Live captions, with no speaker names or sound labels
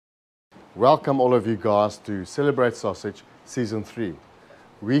Welcome all of you guys to Celebrate Sausage Season 3.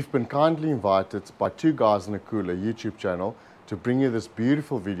 We've been kindly invited by Two Guys in a Cooler YouTube channel to bring you this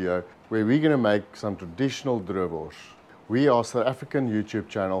beautiful video where we're going to make some traditional droëwors. We are South African YouTube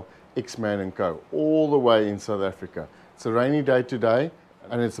channel Xman Co, all the way in South Africa. It's a rainy day today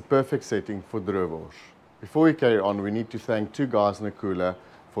and it's a perfect setting for droëwors. Before we carry on, we need to thank Two Guys in a Cooler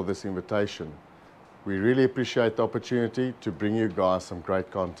for this invitation. We really appreciate the opportunity to bring you guys some great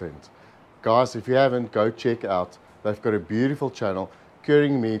content. Guys, if you haven't, go check out. They've got a beautiful channel,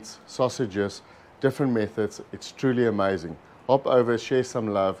 curing meats, sausages, different methods. It's truly amazing. Hop over, share some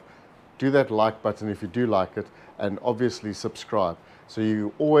love, do that like button if you do like it, and obviously subscribe so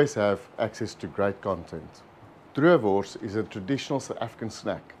you always have access to great content. Droëwors is a traditional South African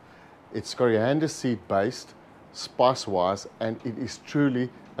snack. It's coriander seed based, spice-wise, and it is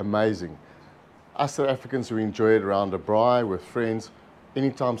truly amazing. Us South Africans, we enjoy it around a braai with friends,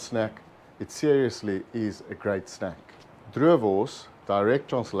 anytime snack. It seriously is a great snack. Droëwors, direct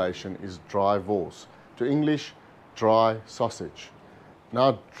translation, is dry wors. To English, dry sausage.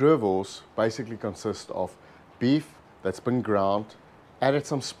 Now, droëwors basically consist of beef that's been ground, added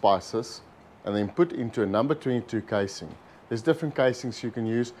some spices, and then put into a number 22 casing. There's different casings you can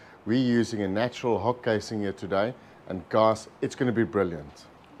use. We're using a natural hog casing here today, and guys, it's going to be brilliant.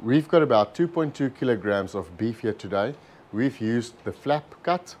 We've got about 2.2 kilograms of beef here today. We've used the flap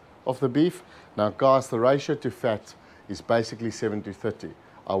cut of the beef. Now guys, the ratio to fat is basically 70-30.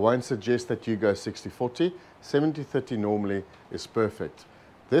 I won't suggest that you go 60-40. 70-30 normally is perfect.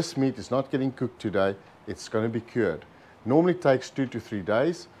 This meat is not getting cooked today, it's going to be cured. Normally takes 2 to 3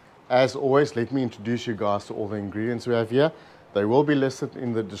 days. As always, let me introduce you guys to all the ingredients we have here. They will be listed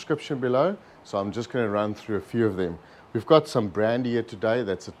in the description below, so I'm just going to run through a few of them. We've got some brandy here today.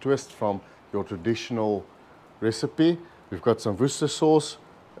 That's a twist from your traditional recipe. We've got some Worcestersauce.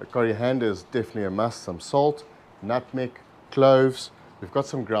 Coriander is definitely a must. Some salt, nutmeg, cloves. We've got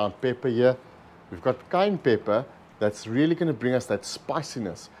some ground pepper here. We've got cayenne pepper. That's really going to bring us that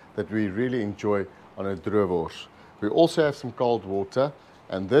spiciness that we really enjoy on a droëwors. We also have some cold water.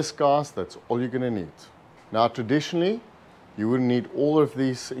 And this, guys, that's all you're going to need. Now, traditionally, you wouldn't need all of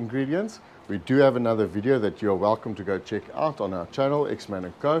these ingredients. We do have another video that you're welcome to go check out on our channel,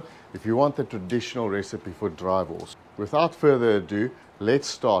 Xman Co, if you want the traditional recipe for droëwors. Without further ado, let's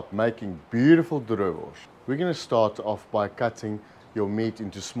start making beautiful droëwors. We're going to start off by cutting your meat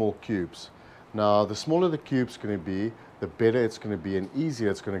into small cubes. Now, the smaller the cube's going to be, the better it's going to be and easier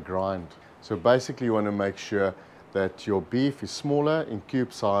it's going to grind. So basically, you want to make sure that your beef is smaller in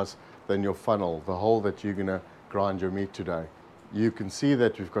cube size than your funnel, the hole that you're going to grind your meat today. You can see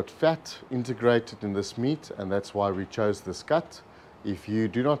that we've got fat integrated in this meat, and that's why we chose this cut. If you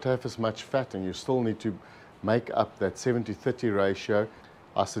do not have as much fat and you still need to make up that 70-30 ratio,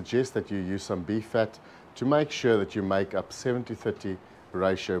 I suggest that you use some beef fat to make sure that you make up 70-30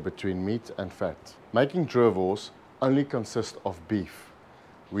 ratio between meat and fat. Making droëwors only consists of beef.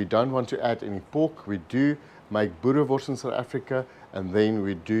 We don't want to add any pork. We do make boerewors in South Africa, and then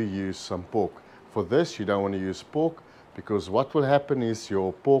we do use some pork. For this, you don't want to use pork, because what will happen is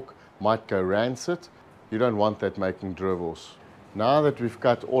your pork might go rancid. You don't want that making droëwors. Now that we've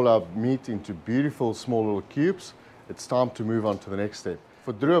cut all our meat into beautiful small little cubes, it's time to move on to the next step.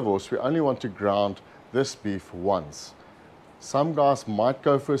 For droëwors, we only want to ground this beef once. Some guys might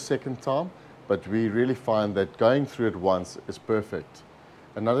go for a second time, but we really find that going through it once is perfect.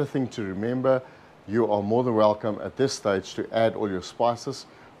 Another thing to remember, you are more than welcome at this stage to add all your spices.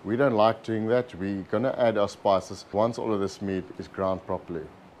 We don't like doing that. We're going to add our spices once all of this meat is ground properly.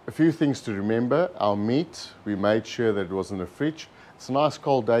 A few things to remember. Our meat, we made sure that it was in the fridge. It's a nice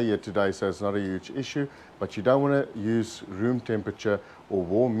cold day here today, so it's not a huge issue, but you don't want to use room temperature or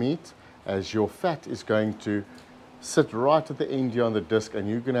warm meat, as your fat is going to sit right at the end here on the disc, and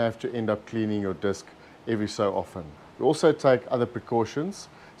you're going to have to end up cleaning your disc every so often. We also take other precautions.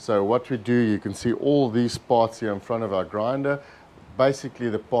 So what we do, you can see all these parts here in front of our grinder. Basically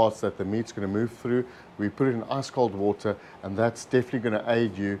the parts that the meat's going to move through, we put it in ice cold water, and that's definitely going to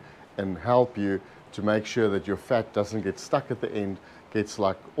aid you and help you to make sure that your fat doesn't get stuck at the end, gets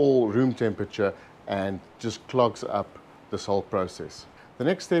like all room temperature and just clogs up this whole process. The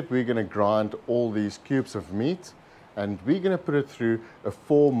next step, we're going to grind all these cubes of meat, and we're going to put it through a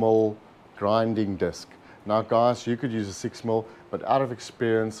 4mm grinding disc. Now guys, you could use a 6mm, but out of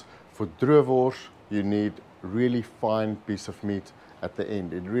experience, for droëwors, you need a really fine piece of meat at the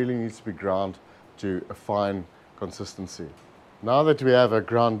end. It really needs to be ground to a fine consistency. Now that we have our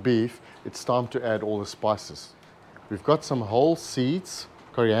ground beef, it's time to add all the spices. We've got some whole seeds,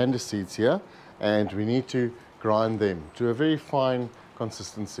 coriander seeds here, and we need to grind them to a very fine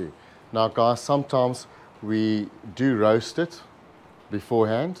consistency. Now guys, sometimes we do roast it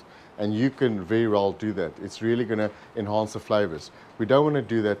beforehand, and you can very well do that. It's really going to enhance the flavors. We don't want to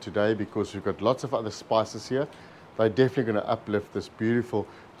do that today because we've got lots of other spices here. They're definitely going to uplift this beautiful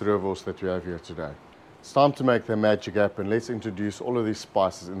droëwors that we have here today. It's time to make the magic happen. Let's introduce all of these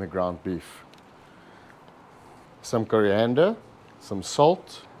spices in the ground beef. Some coriander, some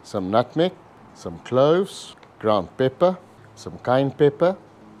salt, some nutmeg, some cloves, ground pepper, some cayenne pepper,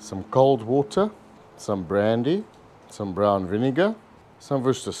 some cold water, some brandy, some brown vinegar, some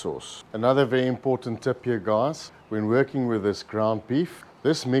Worcestersauce. Another very important tip here guys, when working with this ground beef,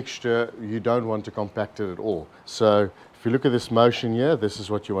 this mixture you don't want to compact it at all. So if you look at this motion here, this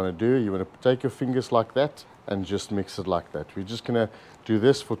is what you want to do. You want to take your fingers like that and just mix it like that. We're just going to do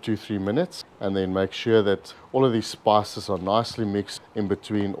this for 2-3 minutes and then make sure that all of these spices are nicely mixed in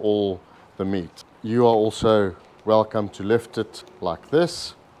between all the meat. You are also welcome to lift it like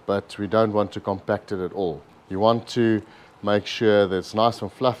this, but we don't want to compact it at all. You want to make sure that it's nice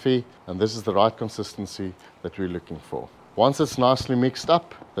and fluffy, and this is the right consistency that we're looking for. Once it's nicely mixed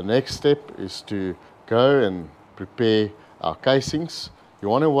up, the next step is to go and prepare our casings. You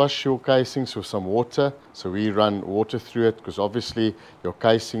want to wash your casings with some water, so we run water through it because obviously your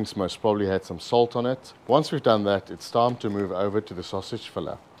casings most probably had some salt on it. Once we've done that, it's time to move over to the sausage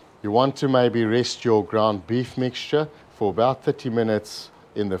filler. You want to maybe rest your ground beef mixture for about 30 minutes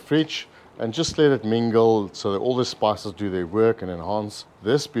in the fridge and just let it mingle so that all the spices do their work and enhance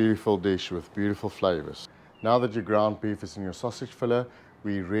this beautiful dish with beautiful flavors. Now that your ground beef is in your sausage filler,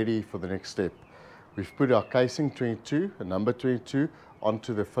 we're ready for the next step. We've put our casing 22, a number 22,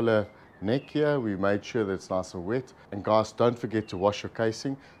 onto the filler neck here. We made sure that it's nice and wet. And guys, don't forget to wash your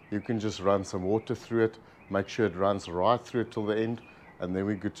casing. You can just run some water through it, make sure it runs right through till the end, and then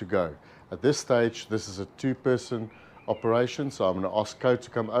we're good to go. At this stage, this is a 2-person operation, so I'm going to ask Co to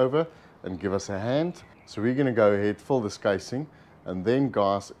come over and give us a hand. So we're going to go ahead, fill this casing, and then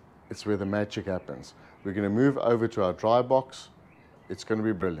guys, it's where the magic happens. We're going to move over to our dry box. It's going to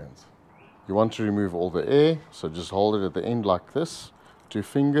be brilliant. You want to remove all the air, so just hold it at the end like this, 2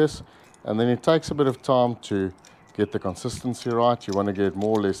 fingers, and then it takes a bit of time to get the consistency right. You want to get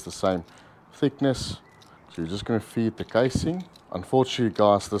more or less the same thickness. So you're just going to feed the casing. Unfortunately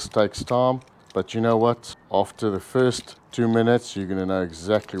guys, this takes time, but you know what? After the first 2 minutes, you're going to know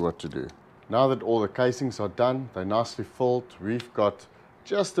exactly what to do. Now that all the casings are done, they're nicely filled, we've got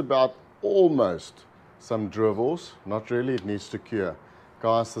just about almost some droëwors. Not really, it needs to cure.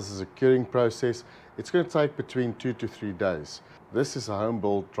 Guys, this is a curing process. It's going to take between 2 to 3 days. This is a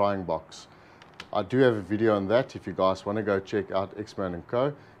home-built drying box. I do have a video on that. If you guys want to go check out Xman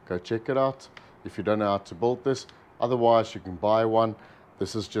Co, go check it out. If you don't know how to build this, otherwise you can buy one.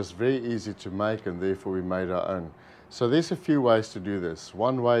 This is just very easy to make, and therefore we made our own. So there's a few ways to do this.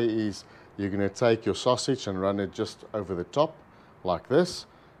 One way is you're going to take your sausage and run it just over the top like this,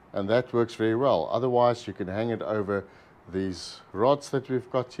 and that works very well. Otherwise you can hang it over these rods that we've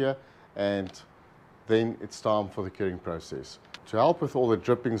got here, and then it's time for the curing process. To help with all the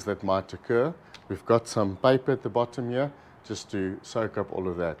drippings that might occur, we've got some paper at the bottom here just to soak up all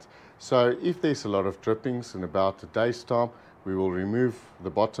of that. So if there's a lot of drippings, in about a day's time we will remove the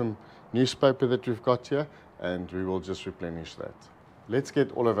bottom newspaper that we've got here, and we will just replenish that. Let's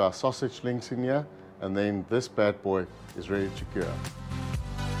get all of our sausage links in here, and then this bad boy is ready to cure.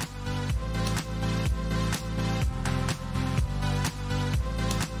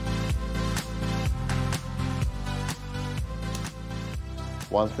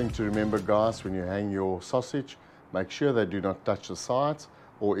 One thing to remember guys, when you hang your sausage, make sure they do not touch the sides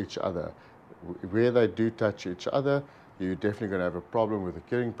or each other. Where they do touch each other, you're definitely going to have a problem with the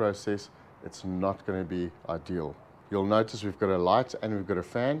curing process. It's not going to be ideal. You'll notice we've got a light and we've got a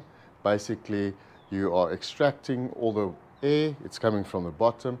fan. Basically, you are extracting all the air, it's coming from the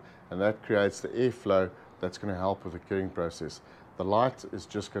bottom, and that creates the airflow that's going to help with the curing process. The light is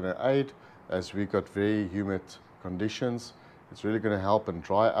just going to aid as we've got very humid conditions. It's really going to help and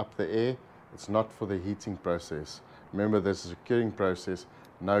dry up the air. It's not for the heating process. Remember, this is a curing process,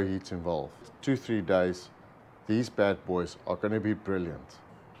 no heat involved. 2-3 days, these bad boys are going to be brilliant.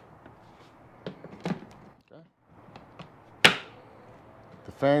 Okay.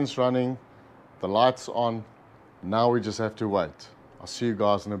 The fan's running, the light's on. Now we just have to wait. I'll see you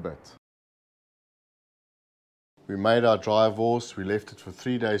guys in a bit. We made our droëwors. We left it for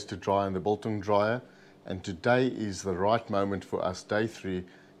 3 days to dry in the biltong dryer. And today is the right moment for us, day 3,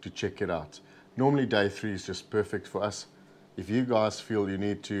 to check it out. Normally day 3 is just perfect for us. If you guys feel you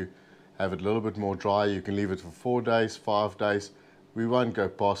need to have it a little bit more dry, you can leave it for 4 days, 5 days. We won't go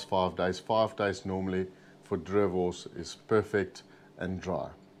past 5 days. 5 days normally for droëwors is perfect and dry.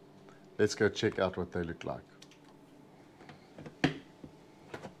 Let's go check out what they look like.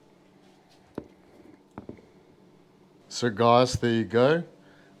 So guys, there you go.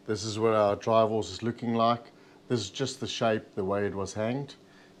 This is what our Droëwors is looking like. This is just the shape, the way it was hanged.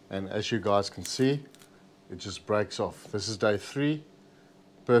 And as you guys can see, it just breaks off. This is day 3.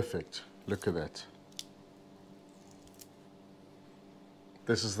 Perfect. Look at that.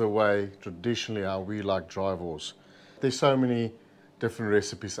 This is the way, traditionally, how we like Droëwors. There's so many different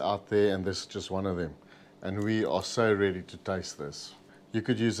recipes out there, and this is just one of them. And we are so ready to taste this. You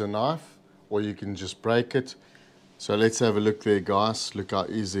could use a knife, or you can just break it. So let's have a look there, guys. Look how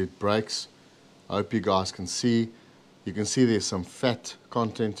easy it breaks. I hope you guys can see. You can see there's some fat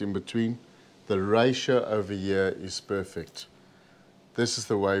content in between. The ratio over here is perfect. This is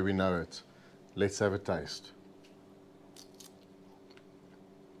the way we know it. Let's have a taste.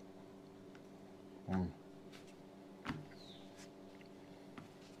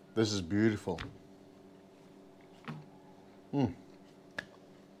 This is beautiful.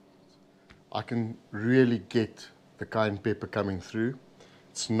 I can really get the cayenne pepper coming through.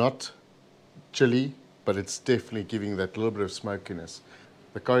 It's not chili, but it's definitely giving that little bit of smokiness.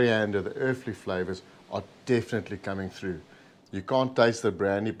 The coriander, the earthly flavors are definitely coming through. You can't taste the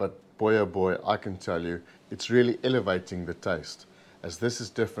brandy, but boy oh boy, I can tell you, it's really elevating the taste, as this is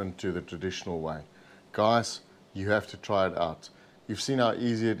different to the traditional way. Guys, you have to try it out. You've seen how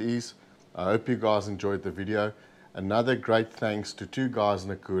easy it is. I hope you guys enjoyed the video. Another great thanks to 2 guys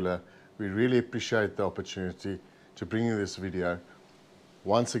in a cooler. We really appreciate the opportunity to bring you this video.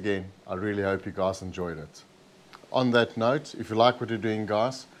 Once again, I really hope you guys enjoyed it. On that note, if you like what you're doing,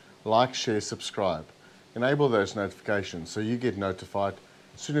 guys, like, share, subscribe. Enable those notifications so you get notified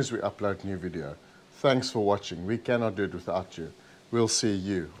as soon as we upload a new video. Thanks for watching. We cannot do it without you. We'll see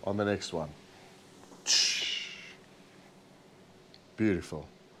you on the next one. Beautiful.